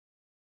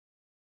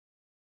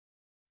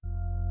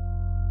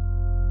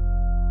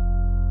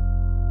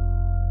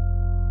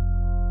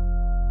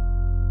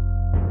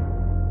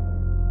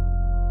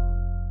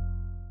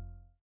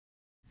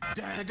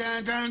I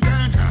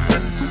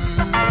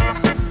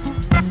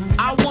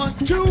want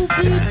to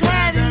be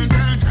patty,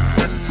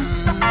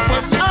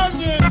 with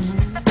onions,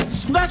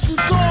 special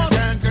sauce,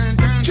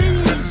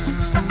 cheese,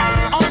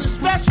 on the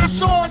special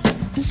sauce,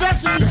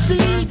 sesame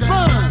seed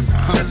bun.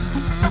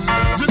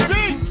 The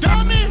big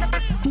dummy.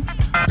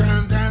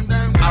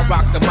 I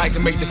rock the mic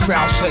and make the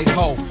crowd say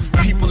ho.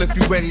 People, if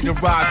you ready to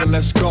ride, then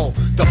let's go.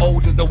 The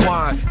older the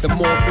wine, the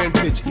more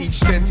vintage. Each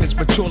sentence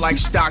mature like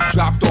stock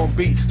dropped on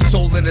beat.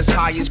 Soul at its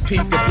highest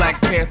peak, the Black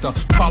Panther.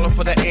 Problem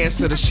for the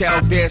answer, the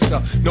shadow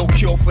dancer. No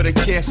cure for the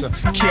cancer.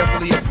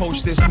 Carefully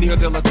approach this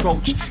near-deal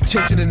approach.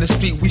 Tension in the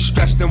street, we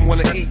stress them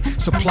wanna eat.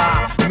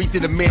 Supply, meet the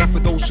demand for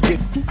those who get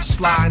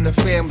sly in the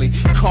family.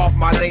 Carve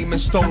my name in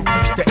stone,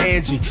 piece to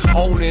Angie.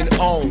 Own and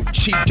own,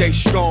 cheap J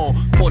strong,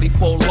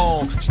 44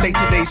 long. Stay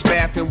today's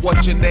math and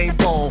what's your name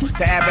on?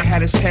 The abbot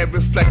had his head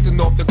reflecting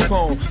off the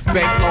chrome.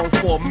 Bank loan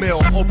for a mill.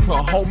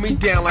 Oprah, hold me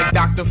down like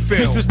Dr. Phil.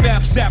 This is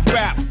knapsack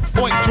rap.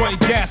 Point joint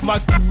gas. My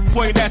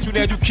point at you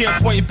now, you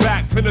can't point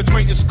back.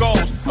 Penetrating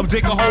skulls. I'm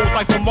digging holes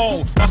like the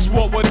mole. I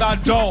swore when I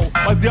dull.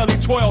 My daily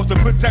toil to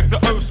protect the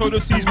earth so the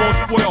seas won't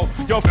spoil.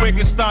 Yo,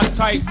 Frankenstein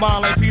type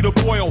mind like Peter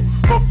Boyle.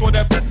 Hooked on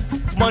that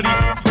money,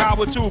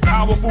 power too.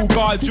 Powerful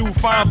guard you.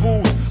 Fine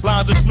booze.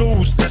 Lines of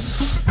snooze.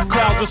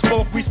 Clouds of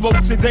smoke. We smoke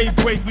till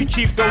daybreak. We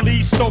keep the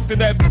leaves soaked in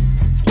that.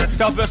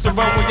 Y'all best to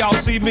run when y'all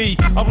see me.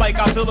 I'm like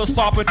Godzilla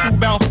stomping through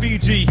Mount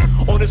Fiji.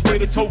 On his way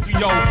to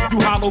Tokyo.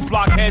 You hollow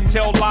blockhead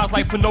tell lies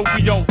like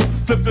Pinocchio.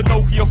 Flip the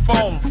Nokia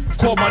phone.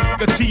 Call my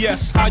nigga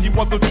TS. How you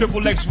want the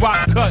triple X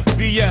rock cut?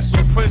 VS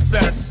or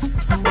Princess?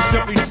 Or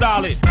simply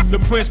solid? The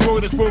Prince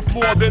word is worth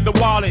more than the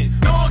wallet.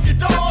 Doggy,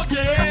 doggy,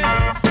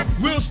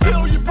 we'll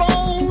steal your bone.